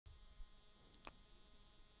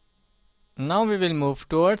Now we will move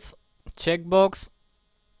towards checkbox,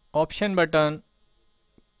 option button,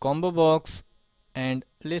 combo box and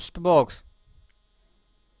list box.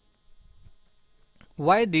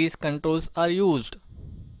 Why these controls are used?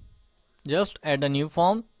 Just add a new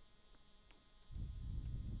form.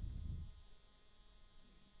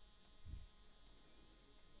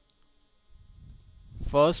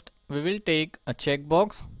 First we will take a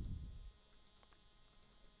checkbox.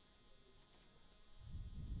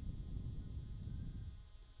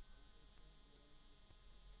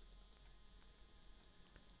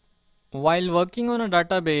 While working on a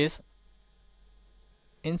database,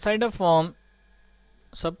 inside a form,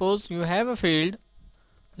 suppose you have a field,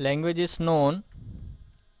 language is known,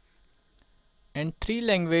 and 3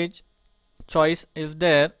 language choice is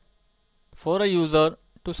there for a user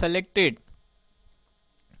to select it.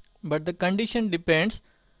 But the condition depends,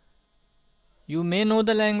 you may know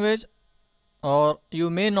the language or you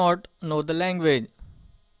may not know the language.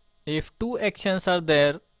 If 2 actions are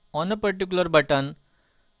there on a particular button,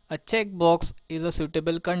 a checkbox is a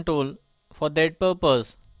suitable control for that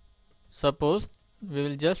purpose. Suppose we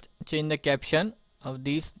will just change the caption of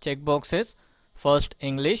these checkboxes. First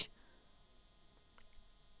English,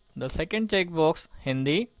 the second checkbox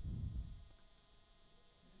Hindi,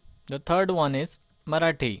 the third one is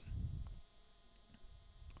Marathi.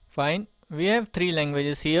 Fine, we have 3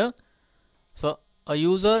 languages here. So a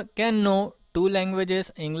user can know 2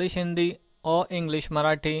 languages, English Hindi or English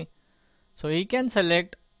Marathi. So he can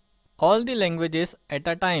select all the languages at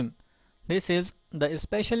a time. This is the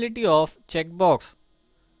specialty of checkbox.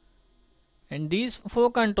 And these 4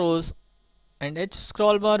 controls and H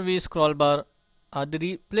scroll bar, V scroll bar are the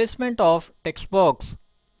replacement of text box.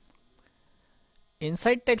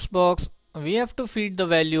 Inside text box, we have to feed the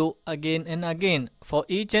value again and again for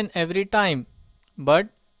each and every time. But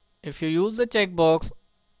if you use the checkbox,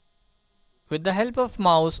 with the help of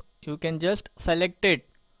mouse, you can just select it.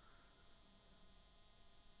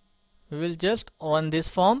 We will just run this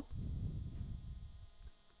form.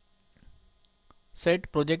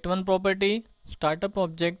 Set project 1 property, startup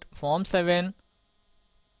object, form 7.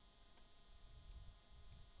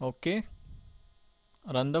 Okay.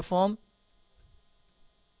 Run the form.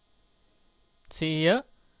 See here,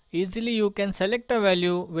 easily you can select a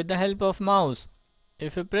value with the help of mouse.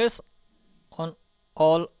 If you press on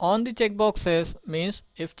all on the checkboxes, means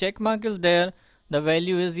if check mark is there, the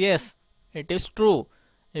value is yes, it is true.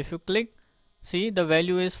 If you click, see the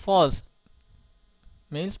value is false,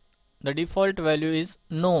 means the default value is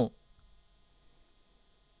no.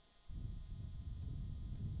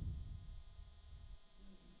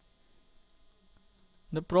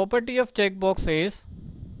 The property of checkbox is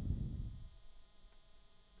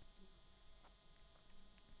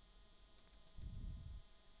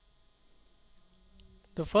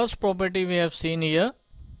the first property we have seen here,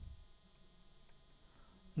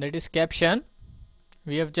 that is caption.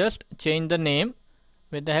 We have just changed the name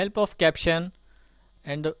with the help of caption,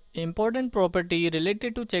 and the important property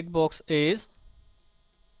related to checkbox is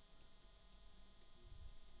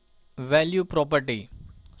value property.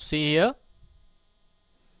 See here,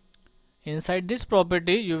 inside this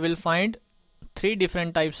property you will find 3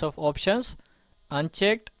 different types of options: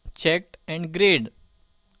 unchecked, checked and grayed.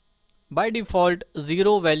 By default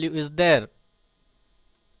 0 value is there,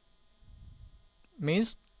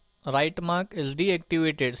 means right mark is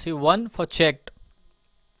deactivated. See, 1 for checked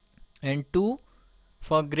and 2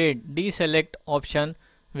 for grayed. Deselect option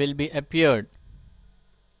will be appeared.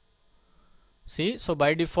 See, so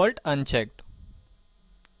by default unchecked.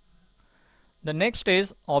 The next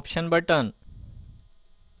is option button.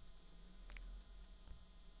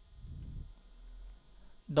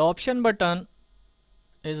 The option button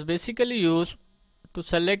is basically used to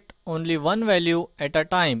select only one value at a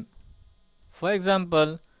time. For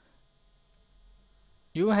example,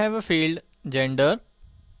 you have a field gender,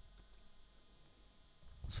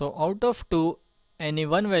 so out of 2 any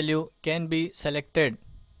one value can be selected.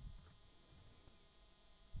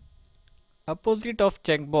 Opposite of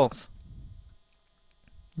checkbox,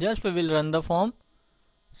 just we will run the form.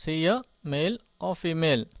 See here, male or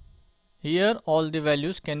female, here all the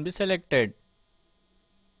values can be selected.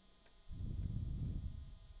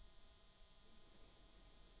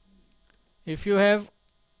 If you have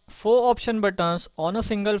 4 option buttons on a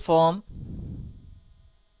single form,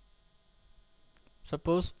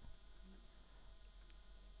 suppose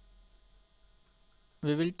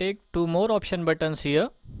we will take 2 more option buttons here.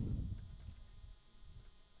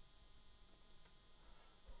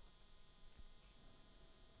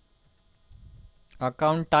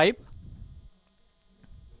 Account type,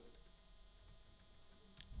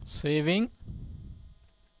 saving,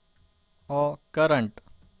 or current.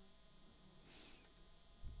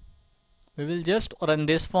 We will just run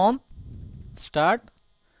this form. Start.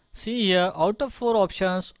 See here, out of 4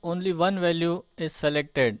 options only one value is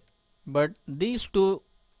selected, but these two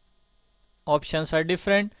options are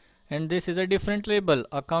different and this is a different label,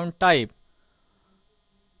 account type.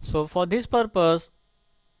 So for this purpose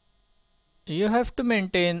you have to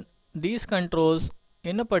maintain these controls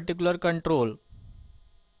in a particular control.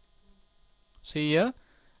 See here,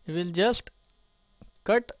 you will just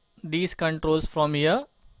cut these controls from here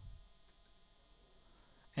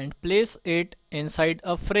and place it inside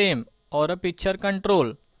a frame or a picture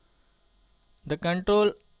control. The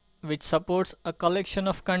control which supports a collection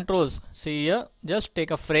of controls. See here, just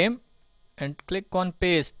take a frame and click on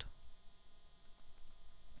paste.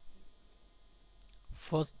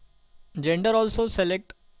 For gender also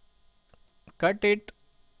select, cut it,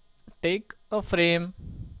 take a frame.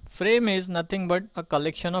 Frame is nothing but a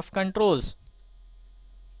collection of controls.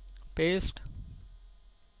 Paste.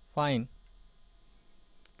 Fine.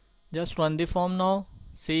 Just run the form now.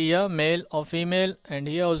 See here, male or female, and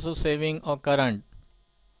here also saving or current.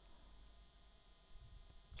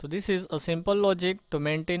 So this is a simple logic to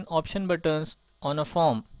maintain option buttons on a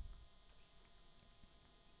form.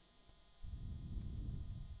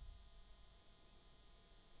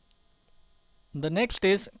 The next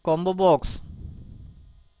is ComboBox.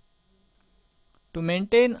 To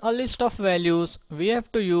maintain a list of values, we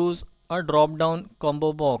have to use a drop-down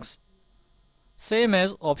combo box. Same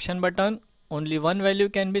as option button, only one value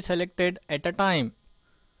can be selected at a time.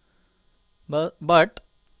 But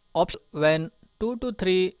when 2 to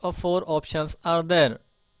 3 or 4 options are there,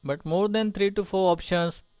 but more than 3 to 4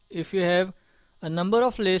 options, if you have a number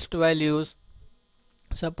of list values,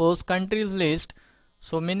 suppose countries list,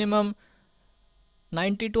 so minimum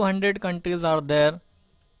 90 to 100 countries are there.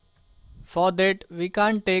 For that we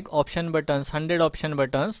can't take option buttons, 100 option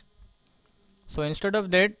buttons. So instead of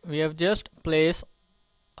that we have just placed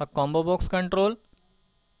a combo box control,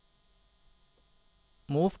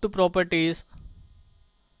 move to properties.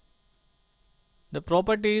 The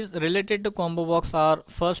properties related to combo box are,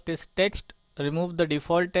 first is text, remove the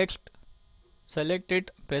default text, select it,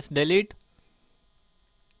 press delete.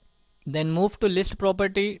 Then move to list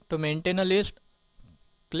property to maintain a list,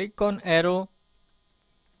 click on arrow,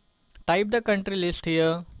 type the country list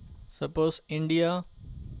here, suppose India,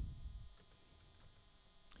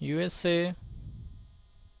 USA,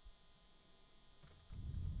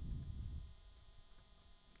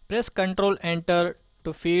 press Ctrl Enter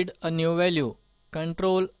to feed a new value,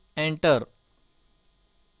 Ctrl Enter.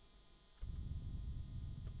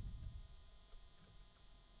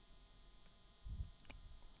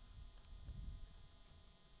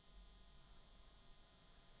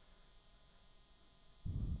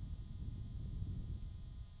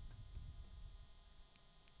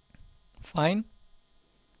 Fine.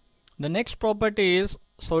 The next property is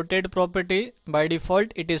sorted property. By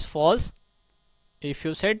default it is false. If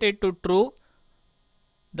you set it to true,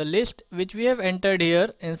 the list which we have entered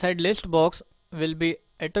here inside list box will be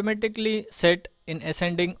automatically set in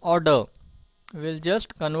ascending order. We will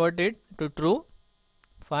just convert it to true.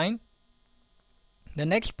 Fine. The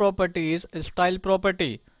next property is style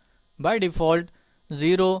property. By default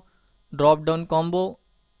 0 drop down combo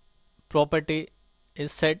property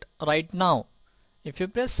is set right now. If you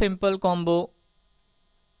press simple combo,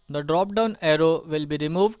 the drop down arrow will be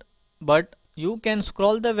removed, but you can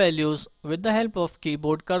scroll the values with the help of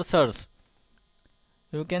keyboard cursors.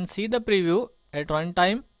 You can see the preview at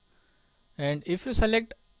runtime, and if you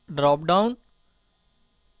select drop down,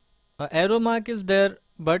 a arrow mark is there,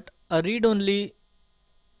 but a read only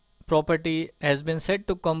property has been set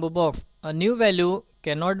to combo box. A new value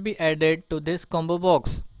cannot be added to this combo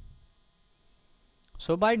box.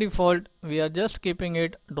 So by default we are just keeping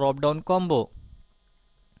it drop down combo.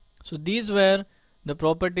 So these were the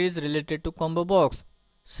properties related to combo box.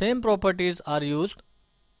 Same properties are used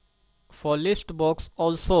for list box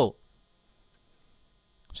also.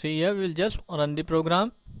 See here, we will just run the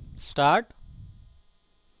program. Start.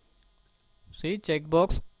 See,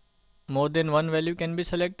 checkbox, more than one value can be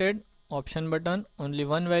selected. Option button, only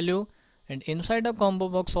one value, and inside a combo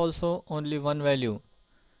box also only one value.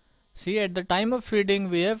 See, at the time of feeding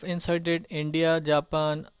we have inserted India,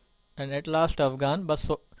 Japan and at last Afghan,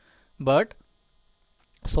 but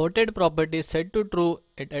sorted property is set to true,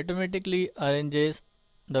 it automatically arranges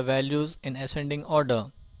the values in ascending order.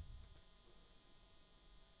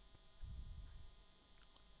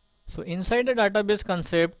 So inside the database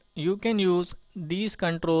concept you can use these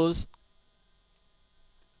controls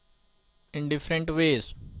in different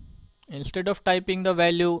ways. Instead of typing the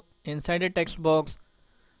value inside a text box,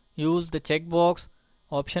 use the checkbox,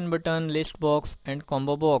 option button, list box and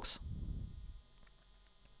combo box.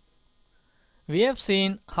 We have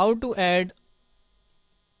seen how to add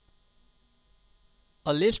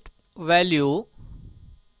a list value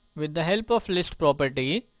with the help of list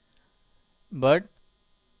property, but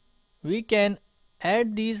we can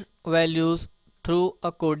add these values through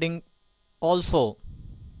a coding also.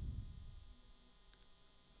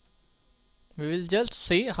 We will just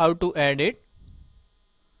see how to add it.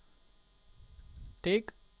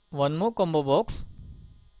 Take one more combo box.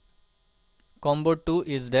 Combo 2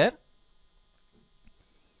 is there.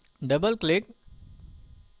 Double click.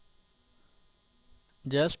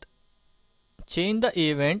 Just change the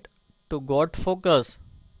event to got focus.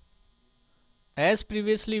 As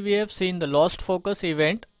previously we have seen the lost focus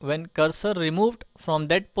event, when cursor removed from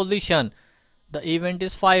that position, the event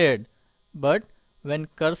is fired. But when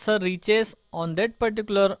cursor reaches on that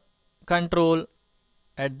particular control,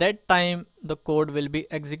 at that time the code will be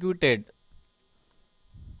executed.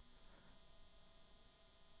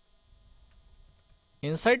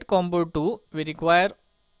 Inside combo 2 we require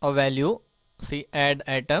a value. See, add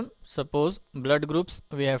item. Suppose blood groups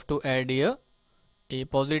we have to add here A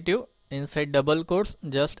positive. Inside double quotes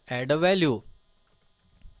just add a value.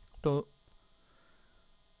 So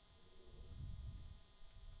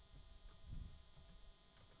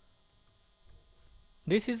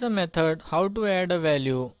this is a method how to add a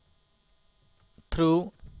value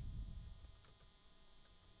through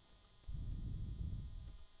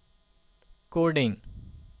coding.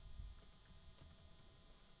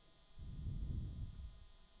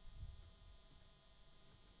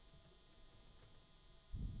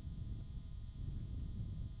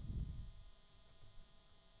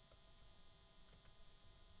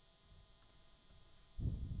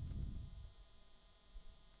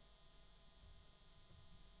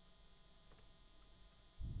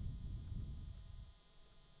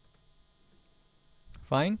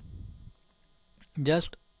 Fine.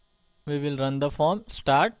 Just we will run the form.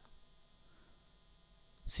 Start.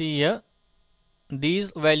 See here,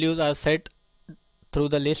 these values are set through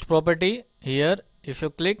the list property. Here if you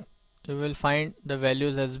click, you will find the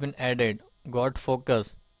values has been added. Got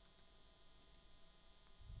focus.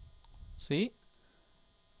 See,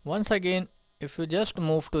 once again if you just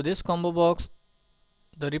move to this combo box,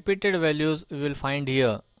 the repeated values you will find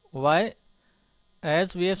here. Why?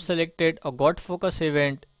 As we have selected a got focus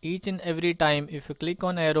event, each and every time if you click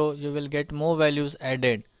on arrow you will get more values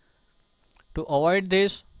added. To avoid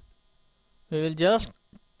this, we will just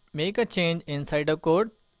make a change inside a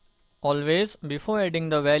code. Always before adding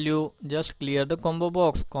the value, just clear the combo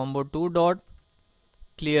box. Combo 2 dot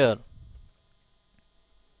clear.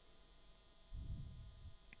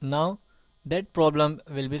 Now that problem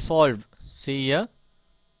will be solved. See here,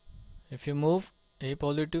 if you move A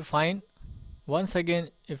positive, fine. Once again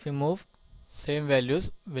if you move, same values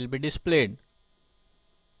will be displayed.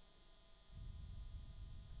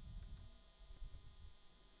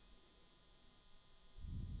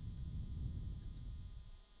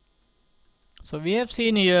 So we have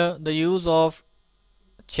seen here the use of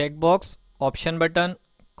checkbox, option button,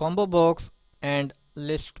 combo box and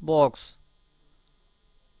list box.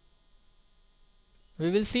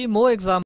 We will see more examples